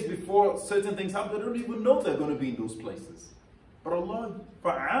 2 days before certain things happen, they don't even know they're going to be in those places. But Allah,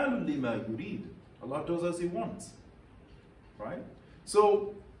 فَعَالٌ لِمَا يُرِيدُ. Allah does as He wants. right?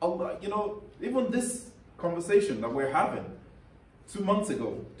 So, Allah, you know, even this conversation that we're having, 2 months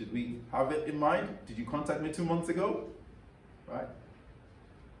ago, did we have it in mind? Did you contact me 2 months ago? Right?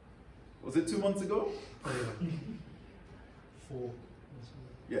 Was it 2 months ago? 4.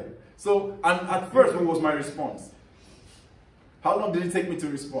 Yeah. So, and at first, what was my response? How long did it take me to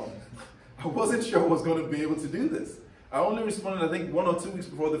respond? I wasn't sure I was going to be able to do this. I only responded, I think, 1 or 2 weeks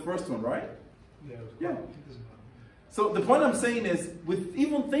before the first one, right? Yeah. So the point I'm saying is, with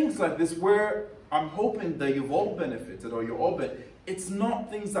even things like this, where I'm hoping that you've all benefited, or you're all it's not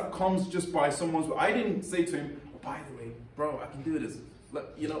things that comes just by someone's. I didn't say to him, oh, by the way, bro, I can do this.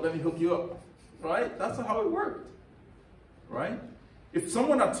 Let me hook you up, right? That's not how it worked, right? If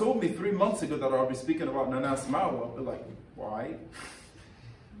someone had told me 3 months ago that I'll be speaking about Nana Asma'u, I'd be like, why?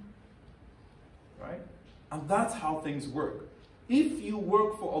 Right? And that's how things work. If you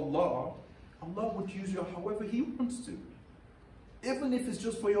work for Allah, Allah would use you however He wants to. Even if it's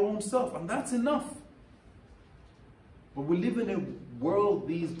just for your own self, and that's enough. But we live in a world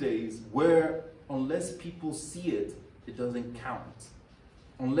these days where unless people see it, it doesn't count.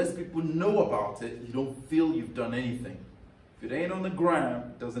 Unless people know about it, you don't feel you've done anything. If it ain't on the gram,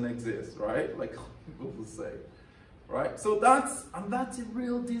 it doesn't exist, right? Like people will say, right? So that's a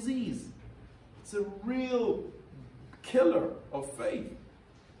real disease. It's a real killer of faith.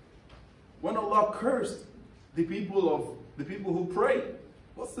 When Allah cursed the people who pray,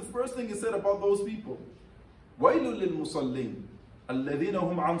 what's the first thing He said about those people? وَيْلٌ لِلْمُصَلِّينَ الَّذِينَ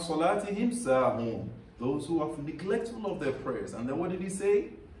هُمْ عَنْ صَلَاتِهِمْ سَاهُونَ. Those who are neglectful of their prayers. And then what did He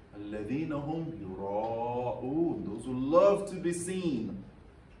say? الَّذِينَ هُمْ يُرَاءُونَ. Those who love to be seen.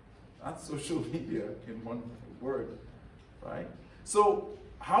 That's social media in one word, right? So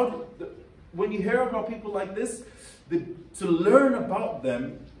when you hear about people like this, to learn about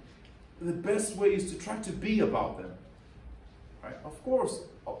them, the best way is to try to be about them. Right? Of course,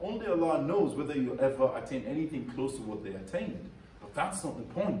 only Allah knows whether you ever attain anything close to what they attained. But that's not the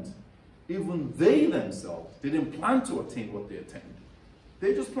point. Even they themselves didn't plan to attain what they attained.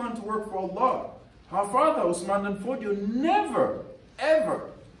 They just planned to work for Allah. Our father, Usman bin Fodio, never,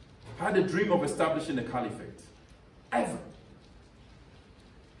 ever had a dream of establishing a caliphate. Ever.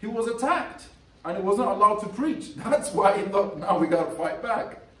 He was attacked and he wasn't allowed to preach. That's why he thought, now we got to fight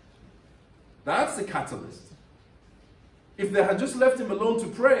back. That's the catalyst. If they had just left him alone to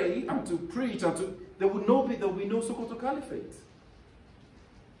pray and to preach, there would be no Sokoto Caliphate.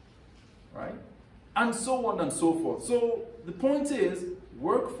 Right? And so on and so forth. So the point is,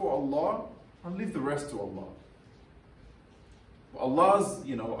 work for Allah and leave the rest to Allah.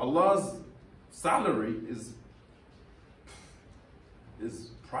 Allah's salary is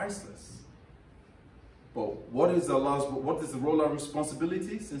priceless. But what is the role and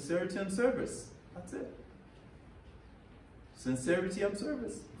responsibility? Sincerity and service. That's it. Sincerity and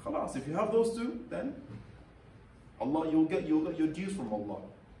service. Khalas. If you have those two, then Allah, you'll get your dues from Allah.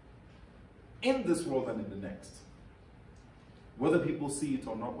 In this world and in the next. Whether people see it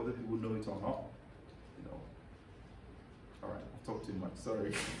or not, whether people know it or not, Alright, I've talked too much,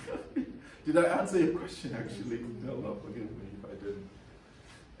 sorry. Did I answer your question actually? No, Allah forgive me if I didn't.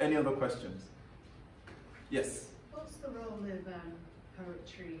 Any other questions? Yes? What's the role of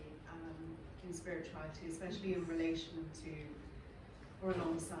poetry in spirituality, especially in relation to or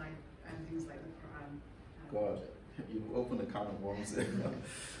alongside things like the Quran? God, you've opened a can of worms.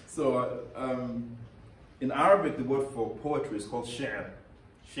 So, in Arabic, the word for poetry is called shi'r.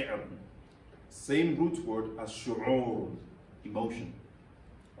 Shi'r. Same root word as shu'ur, emotion.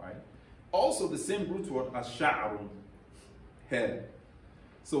 Right? Also the same root word as sha'run, hair.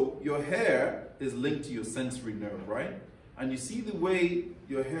 So your hair is linked to your sensory nerve, right? And you see the way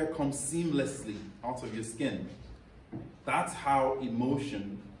your hair comes seamlessly out of your skin. That's how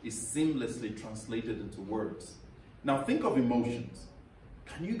emotion is seamlessly translated into words. Now think of emotions.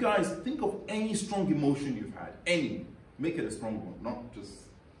 Can you guys think of any strong emotion you've had? Any. Make it a strong one, not just,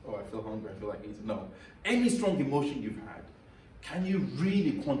 oh, I feel hungry, I feel like eating. No. Any strong emotion you've had. Can you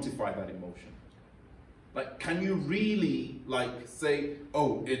really quantify that emotion? Like, can you really, say,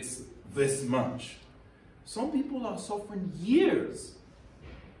 oh, it's this much? Some people are suffering years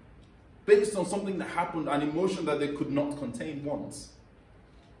based on something that happened, an emotion that they could not contain once.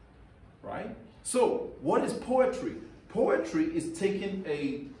 Right? So, what is poetry? Poetry is taking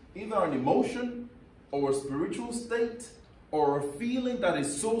either an emotion or a spiritual state or a feeling that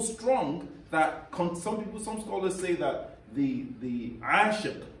is so strong that some scholars say that the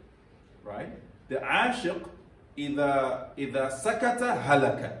ashiq, right? The ashiq, إذا sakata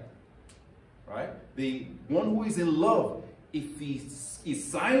halaka, right? The one who is in love, if he is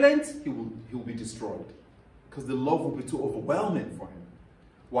silent, he will be destroyed. because the love will be too overwhelming for him.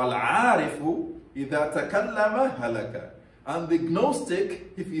 وَالْعَارِفُ إِذَا تَكَلَّمَ هَلَكَ. And the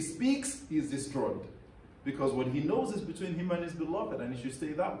gnostic, if he speaks, he is destroyed. Because what he knows is between him and his beloved, and he should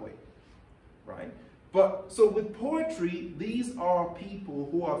stay that way. Right? But, so with poetry, these are people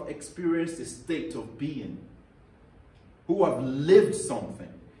who have experienced a state of being, who have lived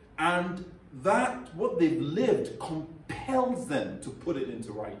something. And that, what they've lived, compels them to put it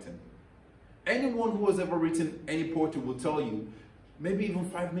into writing. Anyone who has ever written any poetry will tell you, maybe even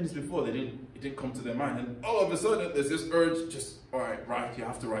 5 minutes before, it didn't come to their mind. And all of a sudden, there's this urge, just, all right, you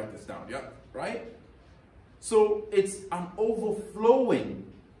have to write this down, yeah, right? So it's an overflowing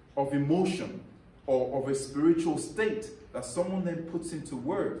of emotion or of a spiritual state that someone then puts into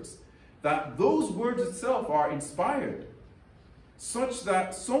words, that those words itself are inspired, such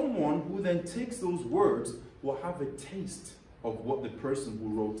that someone who then takes those words will have a taste of what the person who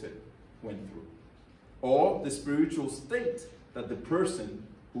wrote it went through, or the spiritual state that the person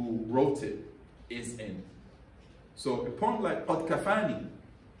who wrote it is in. So a poem like قَدْ كَفَانِي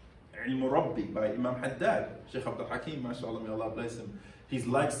عِلْمُ رَبِّي by Imam Haddad, Sheikh Abdul Hakim, mashallah, may Allah bless him. He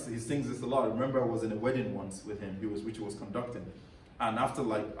sings this a lot. I remember I was in a wedding once with him, which he was conducting. And after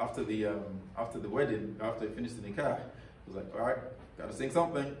the wedding, after he finished the nikah, he was like, all right, gotta sing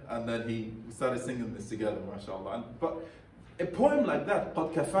something. And then we started singing this together, mashallah. But a poem like that,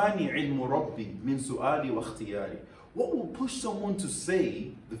 قَدْ كَفَانِي عِلْمُ رَبِّي مِنْ سُؤَالِي وَاخْتِيَارِي. What will push someone to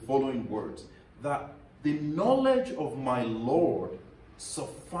say the following words? That the knowledge of my Lord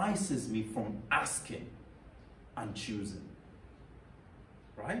suffices me from asking and choosing.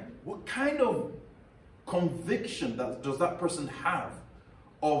 Right? What kind of conviction does that person have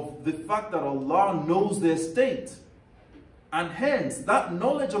of the fact that Allah knows their state? And hence, that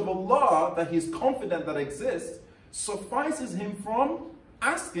knowledge of Allah that he's confident that exists suffices him from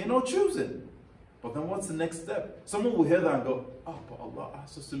asking or choosing. But then what's the next step? Someone will hear that and go, oh, but Allah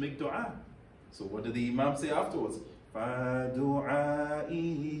asked us to make dua. So what did the Imam say afterwards? فَدُعَائِي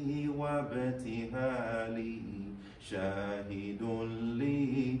وَابْتِهَالِي شَاهِدٌ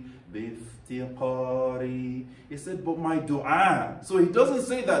لِي بِافْتِقَارِي. He said, but my dua. So he doesn't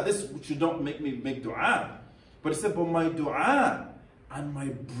say that this should not make me make dua. But he said, but my dua and my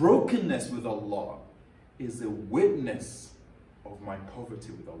brokenness with Allah is a witness of my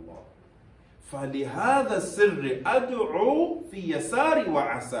poverty with Allah. فَلِهَذَا السِّرِّ أَدْعُو فِي يَسَارِ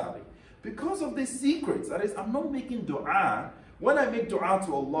وَعَسَارِ. Because of these secrets, that is, I'm not making dua. When I make dua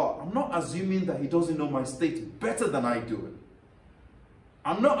to Allah, I'm not assuming that He doesn't know my state better than I do it.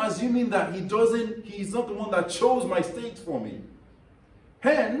 I'm not assuming that He's not the one that chose my state for me.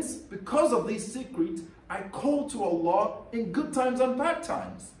 Hence, because of these secrets, I call to Allah in good times and bad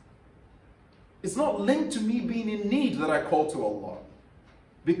times. It's not linked to me being in need that I call to Allah,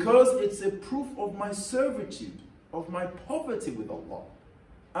 because it's a proof of my servitude, of my poverty with Allah.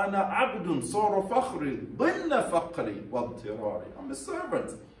 أَنَا عَبْدٌ صَارَ فَخْرِ ضِنَّ فَقْرِ وَابْتِرَارِ. I'm a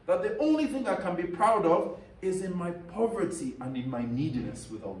servant, that the only thing I can be proud of is in my poverty and in my neediness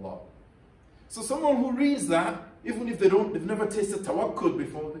with Allah. So someone who reads that, even if they've never tasted tawakkul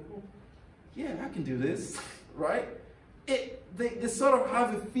before, they go, yeah, I can do this, right? They sort of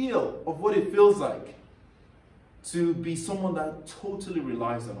have a feel of what it feels like to be someone that totally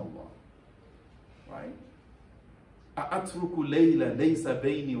relies on Allah, right? أَأَتْرُكُ لَيْلَ لَيْسَ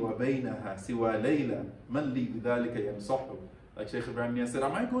بَيْنِي وَبَيْنَهَا سِوَى لَيْلَ مَنْ لِي بِذَلِكَ يَنْصَحُ. Like Shaykh Ibrahim said,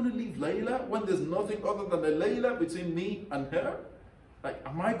 am I going to leave Layla when there's nothing other than a Layla between me and her? Like,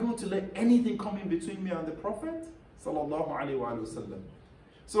 am I going to let anything come in between me and the Prophet? Sallallahu Alaihi Wasallam.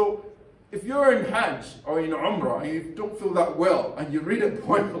 So, if you're in Hajj or in Umrah and you don't feel that well and you read a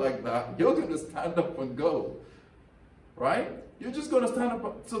poem like that, you're going to stand up and go. Right? You're just going to stand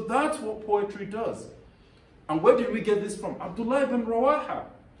up. So that's what poetry does. And where did we get this from? Abdullah ibn Rawaha,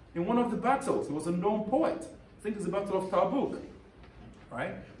 in one of the battles, he was a known poet. I think it's the Battle of Tabuk.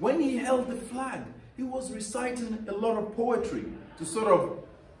 Right? When he held the flag, he was reciting a lot of poetry to sort of,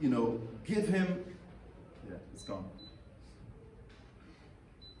 give him... Yeah, it's gone.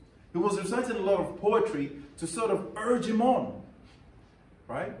 He was reciting a lot of poetry to sort of urge him on.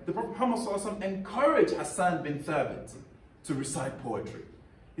 Right? The Prophet Muhammad encouraged Hassan bin Thabit to recite poetry.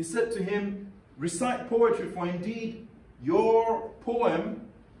 He said to him, recite poetry, for indeed your poem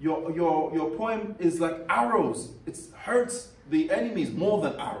is like arrows. It hurts the enemies more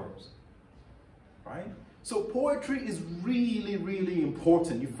than arrows. Right? So poetry is really, really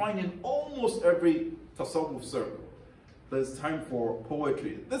important. You find in almost every tasawwuf circle, there's time for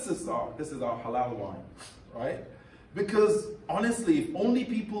poetry. This is our halal wine, right? Because honestly, if only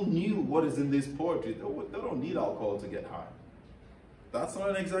people knew what is in this poetry, they don't need alcohol to get high. That's not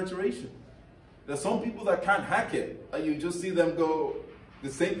an exaggeration. There's some people that can't hack it. And you just see them go, the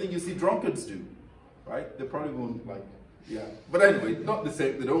same thing you see drunkards do, right? They probably won't like, yeah. But anyway, not the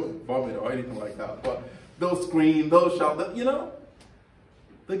same, they don't vomit or anything like that. But they'll scream, they'll shout, you know,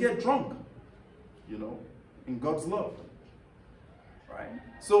 they get drunk, you know, in God's love, right?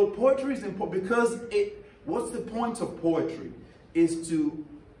 So poetry is important because what's the point of poetry? Is to,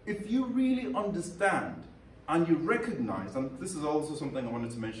 if you really understand and you recognize, and this is also something I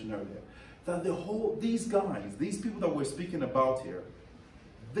wanted to mention earlier, that these guys, these people that we're speaking about here,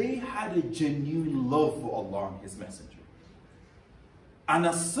 they had a genuine love for Allah and His Messenger. And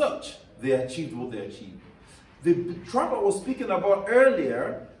as such, they achieved what they achieved. The tribe I was speaking about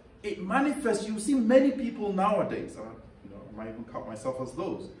earlier, it manifests, you see many people nowadays, I might even count myself as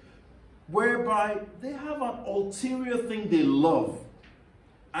those, whereby they have an ulterior thing they love.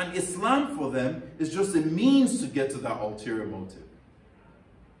 And Islam for them is just a means to get to that ulterior motive.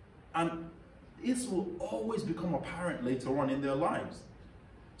 And this will always become apparent later on in their lives.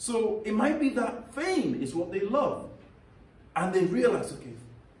 So it might be that fame is what they love. And they realize, okay,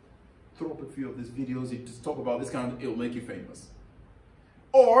 throw up a few of these videos, you just talk about this kind of, it'll make you famous.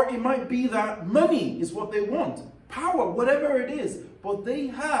 Or it might be that money is what they want, power, whatever it is. But they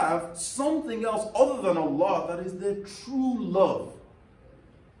have something else other than Allah that is their true love.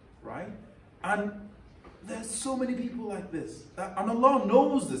 Right? And there's so many people like this. And Allah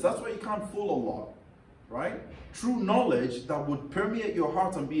knows this. That's why you can't fool Allah. Right? True knowledge that would permeate your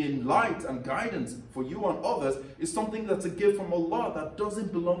heart and be in light and guidance for you and others is something that's a gift from Allah that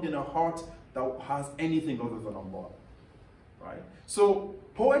doesn't belong in a heart that has anything other than Allah. Right? So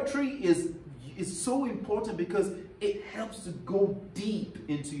poetry is so important because it helps to go deep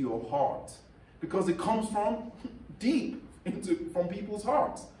into your heart. Because it comes from deep from people's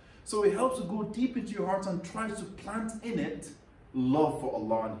hearts. So it helps to go deep into your heart and tries to plant in it love for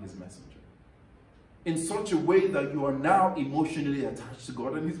Allah and His Messenger. In such a way that you are now emotionally attached to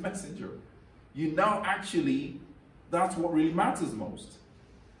God and His Messenger. You now actually, that's what really matters most.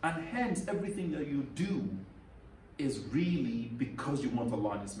 And hence everything that you do is really because you want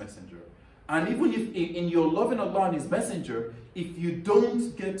Allah and His Messenger. And even if in your loving Allah and His Messenger, if you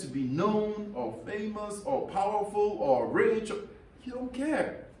don't get to be known or famous or powerful or rich, you don't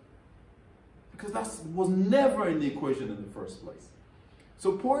care. Because that was never in the equation in the first place.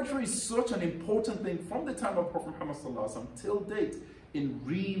 So poetry is such an important thing from the time of Prophet Muhammad till date in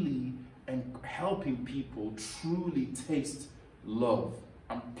really helping people truly taste love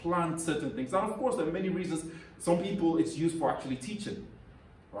and plant certain things. And of course there are many reasons. Some people it's used for actually teaching.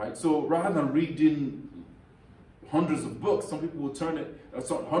 Right? So rather than reading hundreds of books, some people will turn it,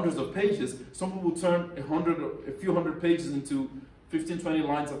 hundreds of pages, some people will turn a few hundred pages into 15, 20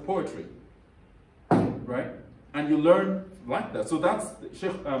 lines of poetry. Right? And you learn like that. So that's,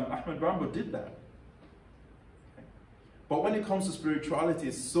 Sheikh Ahmed Rambo did that. Okay. But when it comes to spirituality,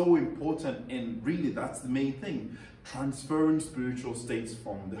 it's so important in really, that's the main thing. Transferring spiritual states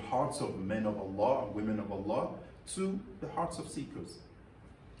from the hearts of men of Allah and women of Allah to the hearts of seekers.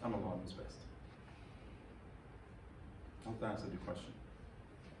 And Allah knows best. I hope that answered your question.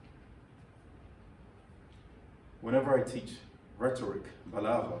 Whenever I teach rhetoric,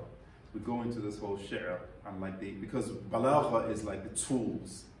 balagha, we go into this whole shi'r and because balagha is like the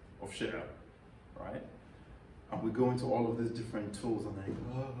tools of shi'r, right? And we go into all of these different tools and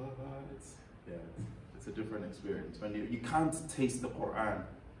it's a different experience. When you can't taste the Quran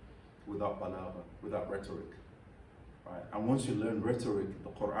without balagha, without rhetoric. Right? And once you learn rhetoric, the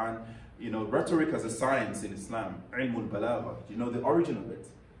Quran, you know, rhetoric as a science in Islam, ilmul balagha, do you know the origin of it?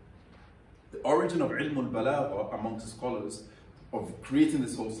 The origin of ilmul balagha amongst the scholars of creating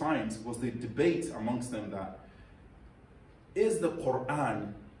this whole science was the debate amongst them that, is the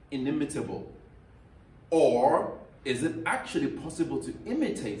Quran inimitable? Or is it actually possible to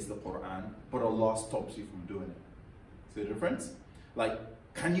imitate the Quran, but Allah stops you from doing it? See the difference? Like,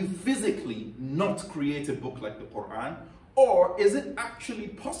 can you physically not create a book like the Quran? Or is it actually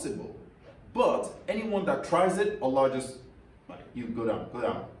possible? But anyone that tries it, Allah just, like, you go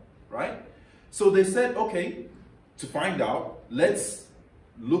down, right? So they said, okay, to find out, let's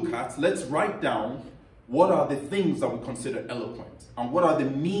write down what are the things that we consider eloquent, and what are the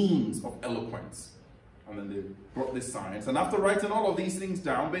means of eloquence. And then they brought this science. And after writing all of these things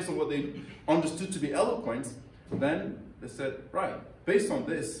down, based on what they understood to be eloquent, then they said, right, based on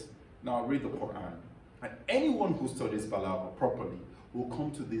this, now read the Quran. And anyone who studies balagha properly will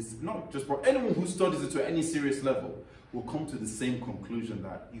come to this, not just for anyone who studies it to any serious level, will come to the same conclusion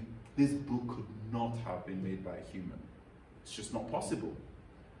that this book could not have been made by a human. It's just not possible.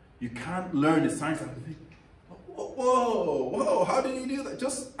 You can't learn a science and think, Whoa, how did he do that?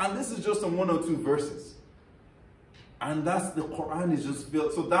 And this is just on 1 or 2 verses. And that's the Quran is just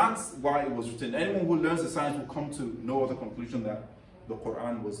built. So that's why it was written. Anyone who learns the science will come to no other conclusion that the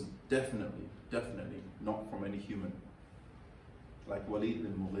Quran was definitely not from any human. Like Walid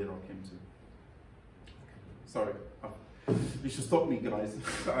bin Mughira came to. Sorry, you should stop me, guys.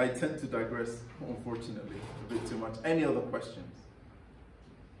 I tend to digress, unfortunately, a bit too much. Any other questions?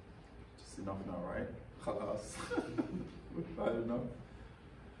 Just enough now, right? Khalas. I don't know.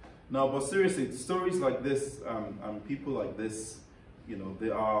 No, but seriously, stories like this and people like this, you know, they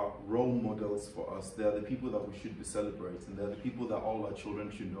are role models for us. They are the people that we should be celebrating. They are the people that all our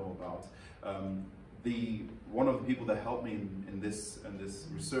children should know about. One of the people that helped me in this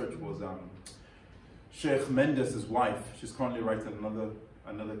research was Sheikh Mendes' wife. She's currently writing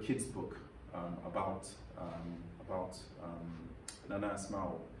another kids book about Nana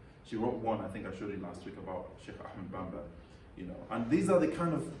Asma'u. She wrote one, I think I showed you last week, about Sheikh Ahmed Bamba. You know, and these are the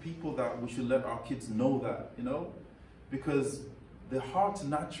kind of people that we should let our kids know that, you know, because the heart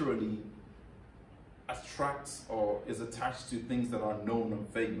naturally attracts or is attached to things that are known and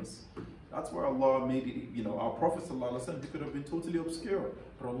famous. That's where Allah made it, you know, our Prophet ﷺ, he could have been totally obscure,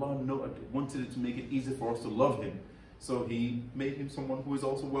 but Allah wanted it to make it easy for us to love him. So he made him someone who is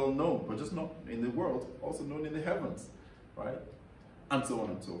also well known, but just not in the world, also known in the heavens, right? And so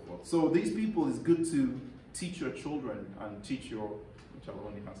on and so forth. So these people, it's good to teach your children and teach your, which I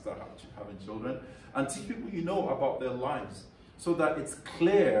only can start having children, and teach people you know about their lives, so that it's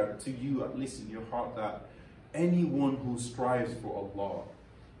clear to you, at least in your heart, that anyone who strives for Allah,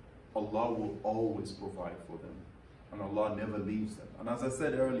 Allah will always provide for them, and Allah never leaves them. And as I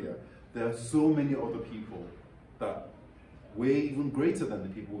said earlier, there are so many other people that way even greater than the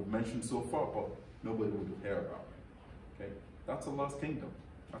people we've mentioned so far, but nobody would hear about. Okay, that's Allah's kingdom.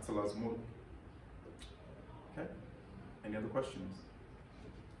 That's Allah's mulk. Okay, any other questions?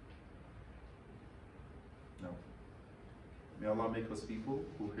 No. May Allah make us people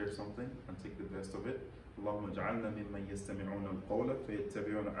who hear something and take the best of it. اللهم اجعلنا ممن يستمعون القول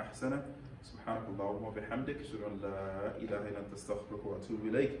فيتبعون أحسنه. سبحانك اللهم وبحمدك أشهد أن لا إله إلا أنت أستغفرك وأتوب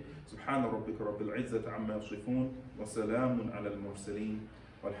إليك. سبحان ربك رب العزة عما يصفون وسلام على المرسلين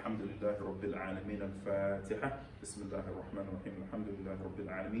والحمد لله رب العالمين. الفاتحة. بسم الله الرحمن الرحيم. الحمد لله رب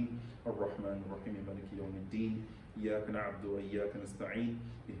العالمين الرحمن الرحيم مالك يوم الدين. إياك نعبد وإياك نستعين.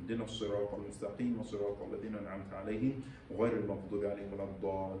 اهدنا الصراط المستقيم صراط الذين أنعمت عليهم غير المغضوب عليهم ولا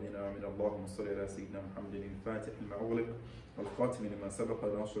الضالين آمين. اللهم صل على سيدنا محمد الفاتح لما أغلق والخاتم لما سبق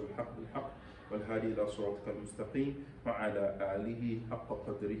ناصر الحق بالحق والهادي إلى صراطك المستقيم وعلى آله حق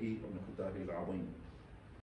قدره ومقداره العظيم.